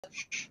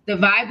The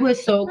vibe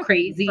was so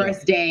crazy.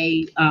 First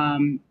day,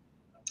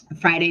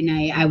 Friday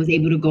night, I was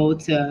able to go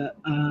to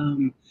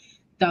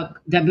the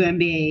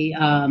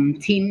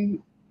WNBA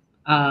team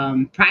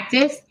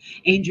practice.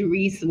 Angel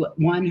Reese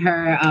won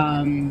her.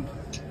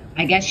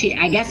 I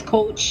guess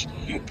Coach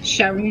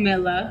Cheryl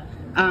Miller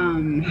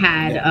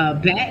had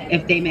a bet.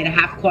 If they made a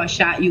half court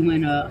shot, you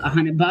win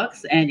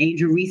 $100. And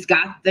Angel Reese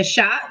got the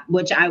shot,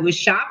 which I was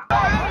shocked.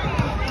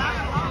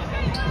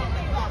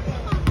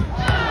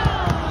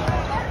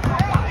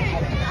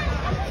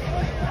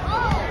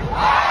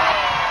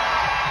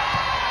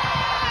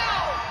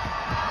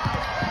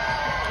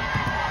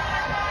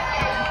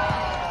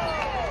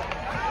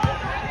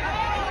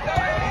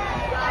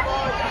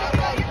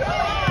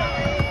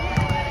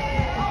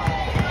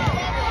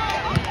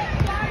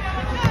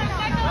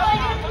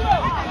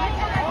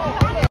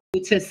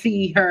 To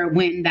see her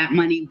win that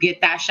money,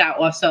 get that shot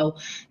off. So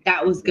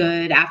that was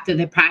good. After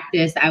the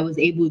practice, I was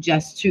able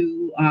just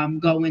to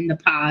go in the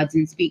pods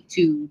and speak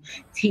to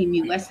Team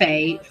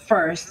USA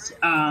first.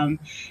 And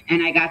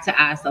I got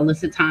to ask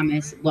Alyssa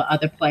Thomas what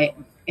other play,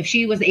 if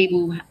she was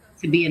able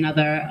to be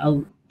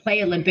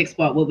play Olympic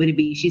sport, what would it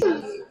be? She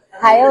said,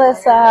 "Hi,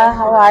 Alyssa.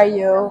 How are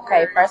you?"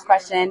 Okay, first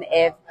question.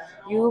 If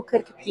you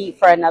could compete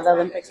for another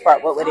Olympic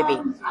sport, what would it be?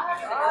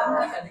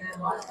 I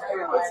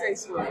would say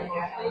swimming.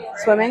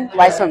 Swimming?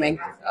 Why swimming?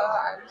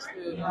 I just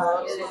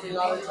love swimming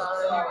all the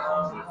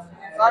time.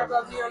 Thought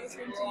about being on the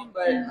swim team,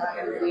 but I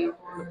can't really in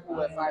the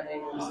pool at 5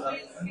 a.m. So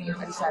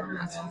I decided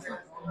not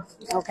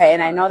to. Okay,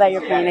 and I know that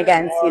you're playing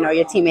against,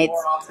 your teammates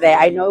today.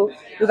 I know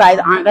you guys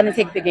aren't going to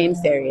take the game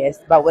serious,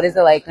 but what is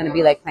it going to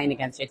be like playing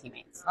against your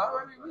teammates?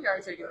 I mean, we are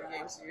taking the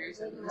game serious,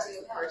 and this is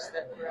the first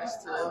step for us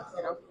to,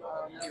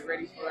 get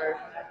ready for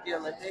the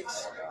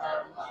Olympics.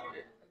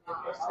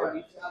 It's going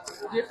to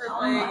be different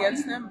playing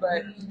against them,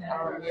 but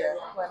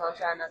plan on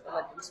trying not to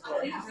let them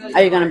score.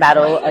 Are you going to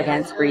battle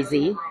against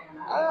Breezy?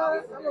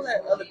 I'm going to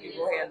let other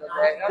people handle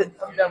that.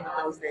 I'm done with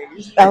those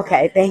days.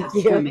 Okay, thank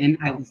you. And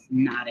I was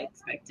not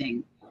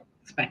expecting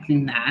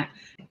that.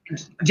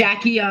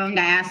 Jackie Young,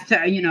 I asked her,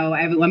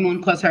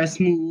 everyone calls her a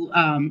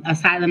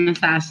silent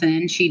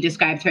assassin. She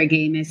described her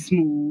game as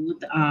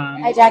smooth.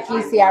 Hi,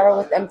 Jackie. Ciara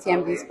with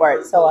MTMV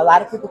Sports. So a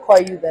lot of people call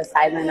you the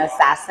silent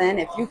assassin.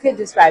 If you could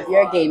describe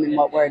your game in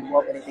what word,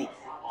 what would it be?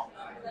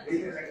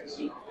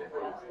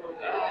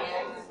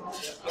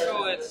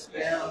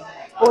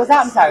 What was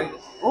that? I'm sorry.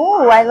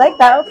 Oh, I like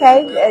that.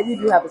 Okay. You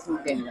do have a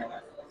smooth game.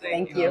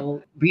 Thank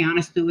you.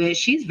 Brianna Stewart,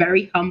 she's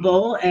very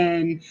humble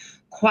and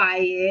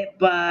quiet,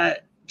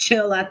 but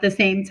chill at the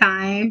same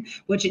time,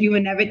 which you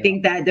would never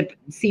think that,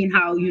 seeing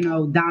how,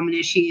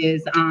 dominant she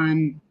is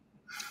on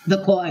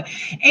the court.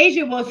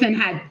 Asia Wilson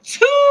had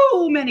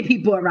too many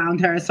people around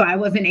her, so I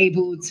wasn't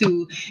able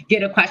to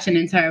get a question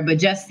into her, but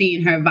just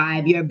seeing her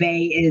vibe, your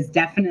bae is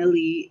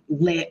definitely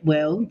lit,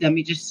 Will.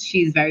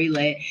 She's very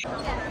lit.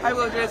 Hi,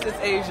 Will, it's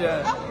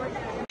Asia.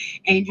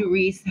 Angel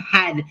Reese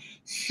had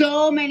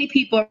so many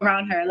people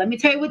around her. Let me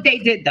tell you what they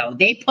did, though.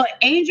 They put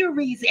Angel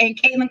Reese and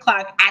Caitlin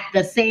Clark at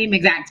the same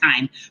exact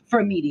time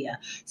for media.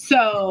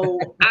 So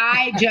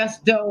I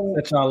just don't.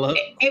 That's all up.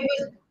 It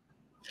was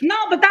no,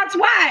 but that's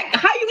why.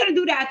 How are you gonna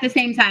do that at the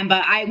same time?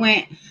 But I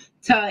went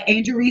to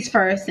Angel Reese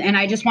first, and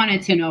I just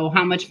wanted to know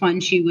how much fun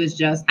she was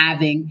just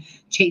having,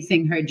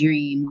 chasing her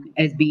dream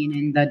as being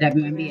in the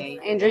WNBA.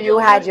 Angel, you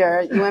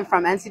went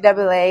from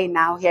NCAA,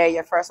 now here,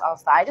 your first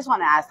All-Star. I just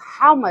want to ask,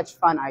 how much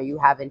fun are you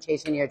having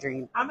chasing your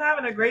dream? I'm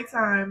having a great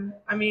time.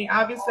 I mean,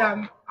 obviously,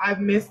 I've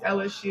missed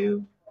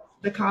LSU,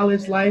 the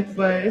college life,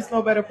 but it's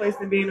no better place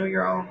than being on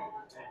your own.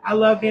 I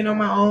love being on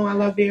my own. I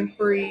love being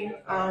free,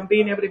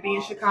 being able to be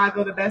in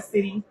Chicago, the best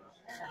city.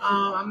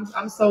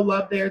 I'm so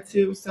loved there,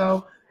 too,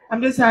 so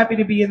I'm just happy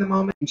to be in the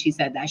moment. And she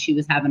said that she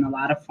was having a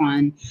lot of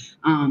fun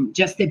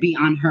just to be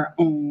on her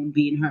own,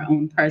 being her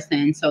own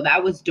person. So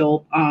that was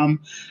dope. I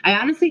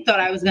honestly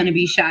thought I was going to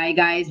be shy,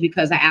 guys,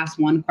 because I asked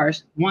one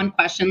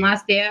question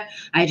last year.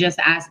 I just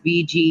asked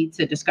BG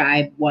to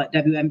describe what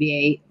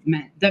WNBA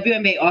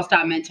WNBA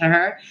All-Star meant to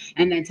her,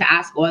 and then to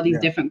ask all these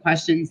different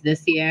questions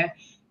this year.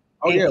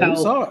 We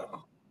saw it.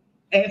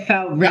 It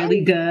felt really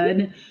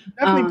good.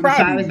 Definitely proud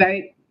so of I was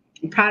very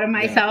proud of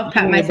myself.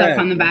 Pat myself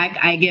on the back.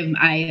 I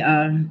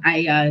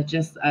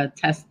just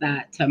test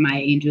that to my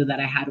angel that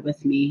I had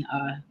with me,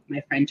 my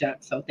friend Chuck.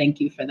 So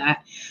thank you for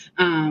that.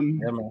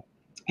 And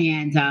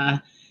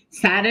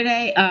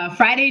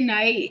Friday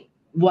night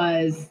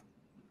was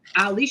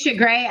Allisha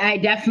Gray. I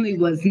definitely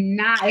was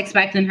not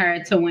expecting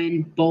her to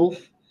win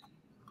both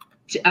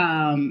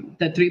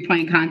the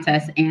 3-point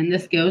contest and the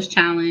skills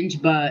challenge,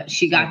 but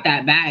she got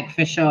that bag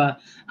for sure.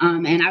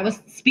 And I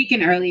was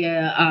speaking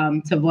earlier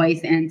to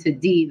Voice and to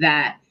D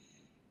that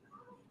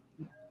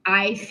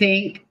I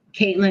think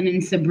Caitlin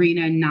and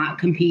Sabrina not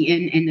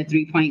competing in the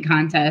 3-point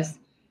contest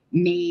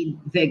made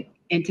the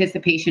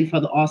anticipation for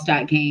the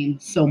All-Star game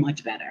so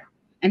much better.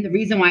 And the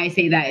reason why I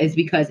say that is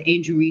because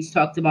Angel Reese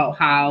talked about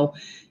how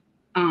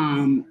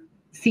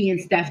seeing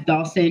Steph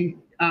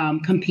Dawson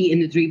compete in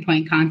the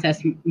 3-point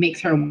contest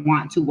makes her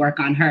want to work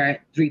on her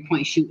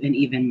 3-point shooting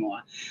even more.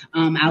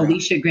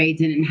 Allisha Gray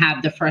didn't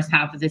have the first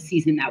half of the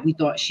season that we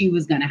thought she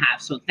was going to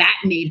have. So that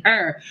made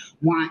her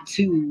want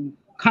to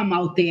come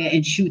out there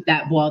and shoot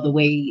that ball the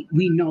way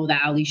we know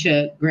that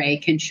Allisha Gray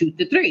can shoot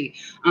the 3.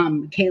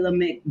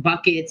 Kayla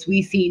McBuckets,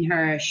 we seen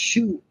her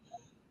shoot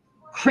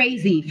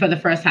crazy for the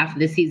first half of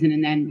the season.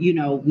 And then,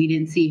 we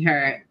didn't see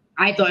her.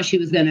 I thought she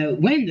was going to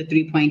win the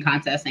 3-point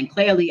contest, and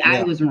clearly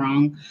I was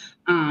wrong.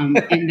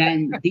 And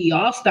then the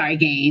All-Star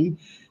game,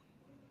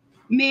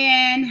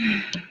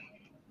 man,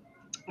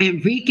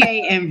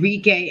 Enrique.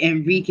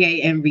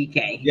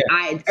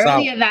 Yeah.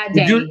 Earlier that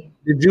day.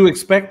 Did you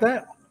expect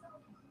that?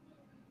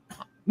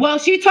 Well,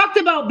 she talked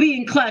about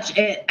being clutch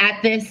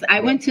at this. I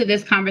went to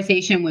this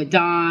conversation with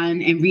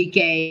Dawn,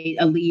 Enrique,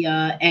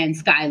 Aaliyah, and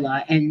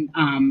Skyla. And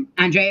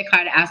Andrea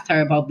Carter asked her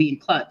about being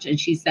clutch. And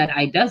she said,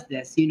 I does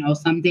this.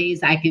 Some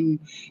days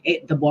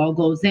the ball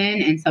goes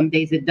in and some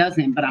days it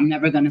doesn't. But I'm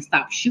never going to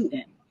stop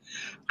shooting.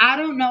 I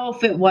don't know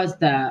if it was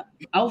the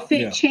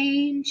outfit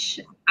change.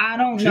 I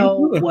don't know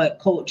what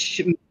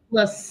Coach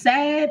Miller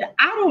said.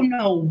 I don't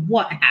know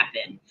what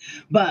happened.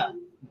 But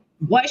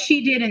what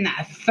she did in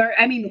that third,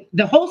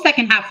 the whole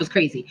second half was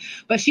crazy,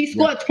 but she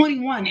scored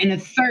 21 in the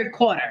third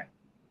quarter.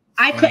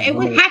 It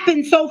would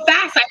happen so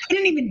fast. I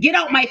couldn't even get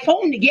out my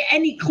phone to get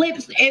any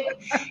clips.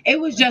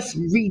 It was just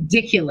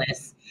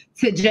ridiculous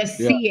to just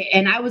see it.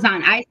 And I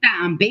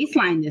sat on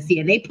baseline this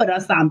year. They put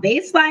us on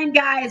baseline,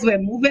 guys. We're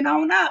moving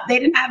on up. They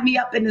didn't have me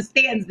up in the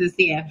stands this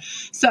year.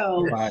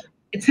 So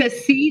to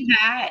see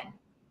that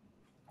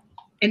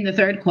in the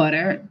third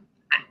quarter,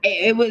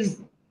 it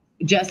was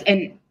just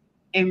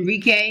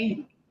Enrique,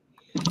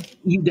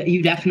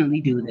 you definitely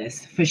do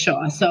this for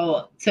sure.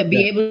 So to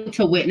be able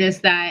to witness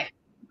that,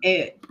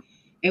 it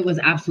was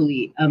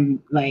absolutely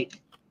like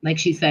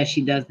she said,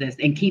 she does this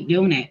and keep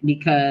doing it,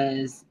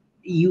 because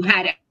you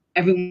had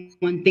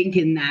everyone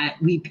thinking that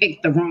we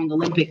picked the wrong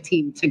Olympic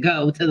team to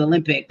go to the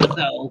Olympics.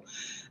 So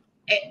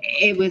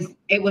it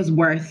was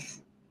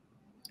worth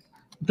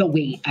the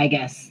wait, I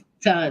guess,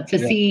 to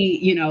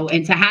see,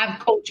 and to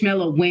have Coach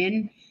Miller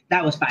win.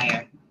 That was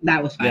fire.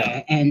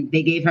 And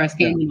they gave her a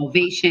standing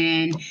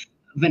ovation.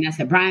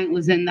 Vanessa Bryant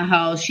was in the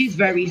house. She's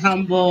very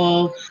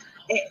humble.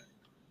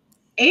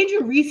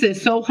 Angel Reese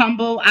is so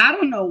humble. I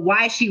don't know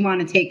why she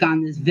want to take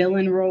on this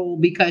villain role,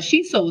 because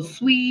she's so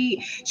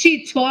sweet.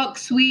 She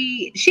talks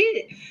sweet.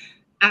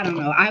 I don't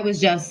know. I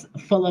was just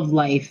full of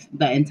life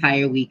the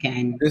entire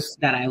weekend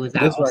that I was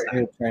out.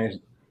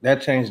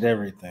 That changed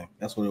everything.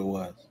 That's what it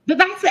was. But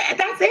that's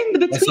in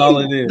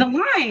between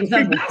the lines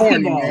of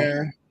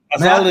basketball.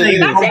 That's all it is.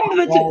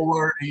 That's the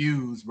word to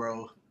use,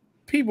 bro.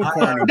 People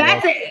corny.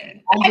 That's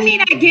it. I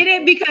get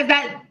it, because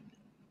that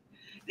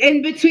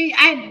in between,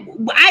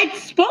 I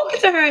spoke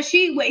to her.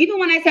 She, even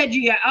when I said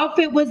your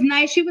outfit was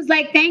nice, she was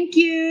like, "Thank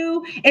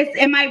you.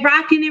 Am I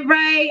rocking it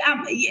right?"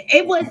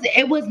 It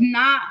was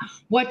not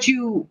what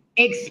you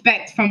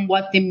expect from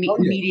what the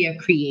media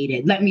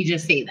created. Let me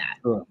just say that.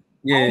 Sure.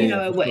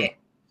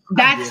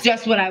 That's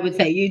just what I would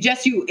say.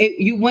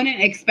 You wouldn't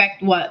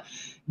expect what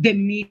the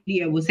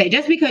media will say,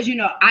 just because,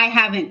 I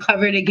haven't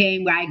covered a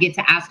game where I get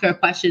to ask her a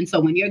question.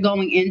 So when you're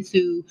going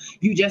into,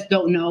 you just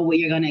don't know what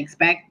you're going to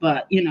expect.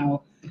 But,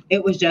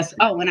 it was just,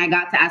 when I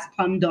got to ask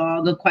Plum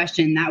Dog a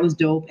question, that was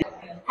dope.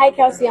 Hi,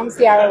 Kelsey. I'm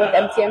Ciara with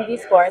MTMV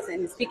Sports.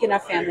 And speaking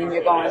of family, and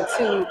you're going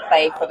to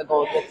play for the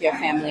gold with your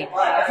family.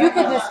 If you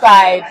could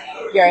describe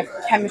your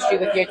chemistry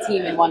with your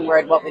team in one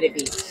word, what would it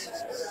be?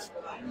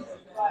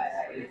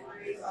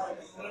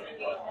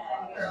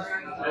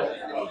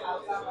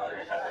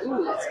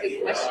 Ooh, that's a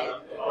good question.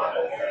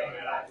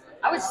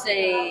 I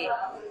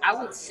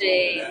would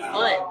say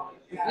fun.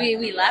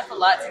 We laugh a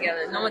lot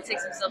together. No one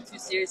takes himself too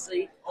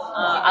seriously. What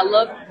I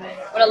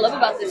love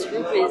about this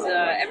group is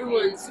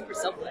everyone's super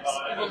selfless.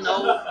 People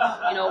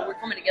know, we're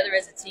coming together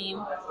as a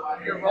team.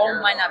 Your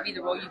role might not be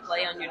the role you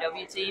play on your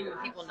W team,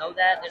 and people know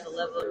that. There's a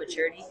level of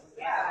maturity.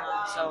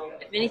 So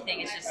if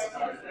anything, it's just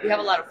we have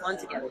a lot of fun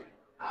together.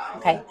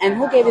 Okay, and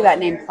who gave you that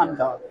name, Plum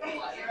Dog?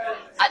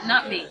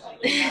 Not me.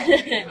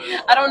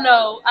 I don't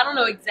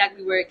know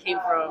exactly where it came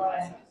from.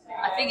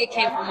 I think it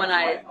came from when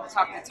I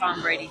talked to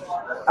Tom Brady.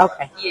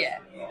 Okay. Yeah.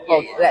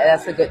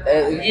 That's a good.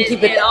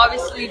 And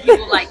obviously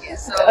people like it,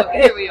 so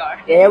here we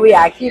are. There we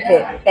are. Keep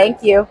it.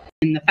 Thank you.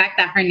 And the fact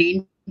that her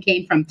name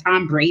came from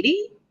Tom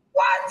Brady.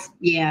 What?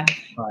 Yeah.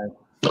 Right.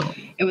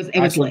 It was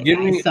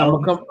lit. So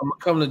I'm gonna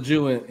come to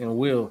Jew and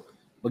Will,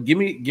 but give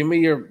me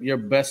your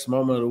best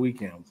moment of the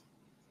weekend.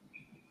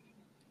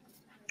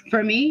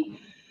 For me.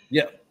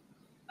 Yeah.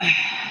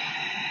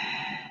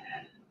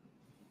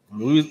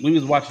 We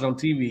was watching on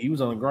TV. He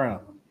was on the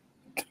ground.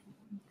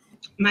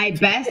 My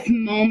best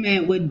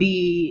moment would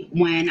be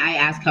when I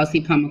asked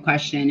Kelsey Plum a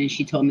question and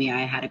she told me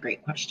I had a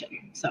great question.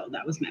 So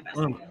that was my best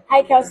moment.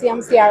 Hi, Kelsey.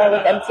 I'm Ciara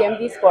with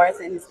MTMV Sports.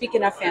 And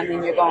speaking of family,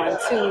 and you're going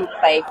to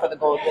play for the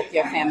gold with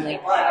your family.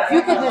 If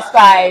you could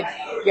describe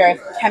your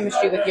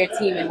chemistry with your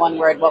team in one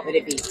word, what would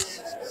it be?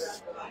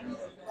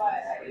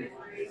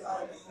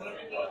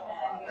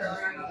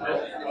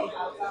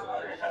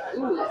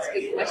 Ooh, that's a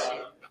good question.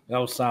 That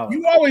was solid.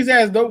 You always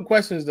ask dope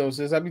questions though,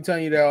 sis. I be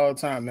telling you that all the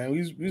time, man. We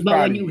was But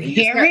when you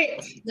hear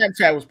it,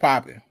 Snapchat was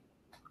popping.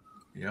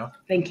 Yeah.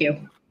 Thank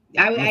you.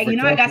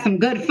 I got some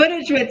good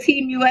footage with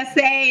Team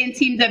USA and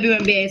Team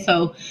WNBA.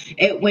 So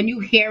when you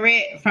hear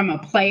it from a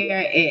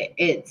player,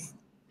 it's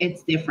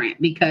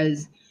different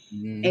because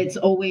it's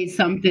always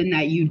something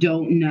that you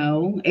don't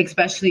know,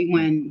 especially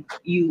when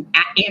you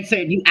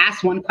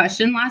asked one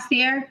question last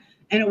year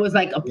and it was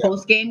like a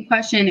post game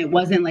question. It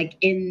wasn't like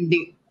in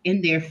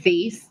their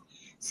face.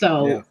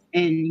 So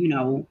and you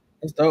know,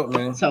 that's dope,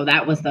 man. So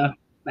that was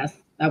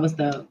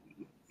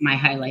my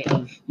highlight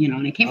of, you know,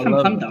 and it came from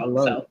Plum Dog.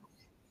 So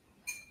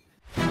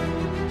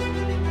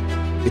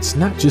it's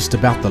not just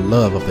about the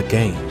love of the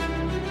game.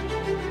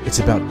 It's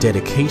about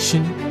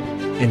dedication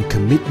and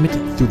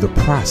commitment through the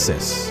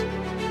process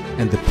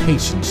and the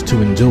patience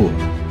to endure.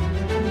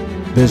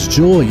 There's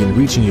joy in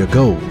reaching your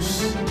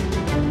goals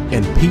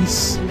and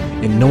peace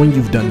in knowing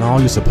you've done all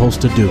you're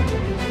supposed to do.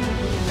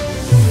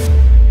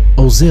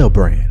 Ozell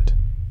brand.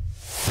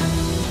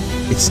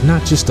 It's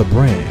not just a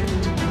brand,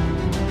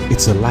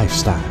 it's a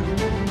lifestyle.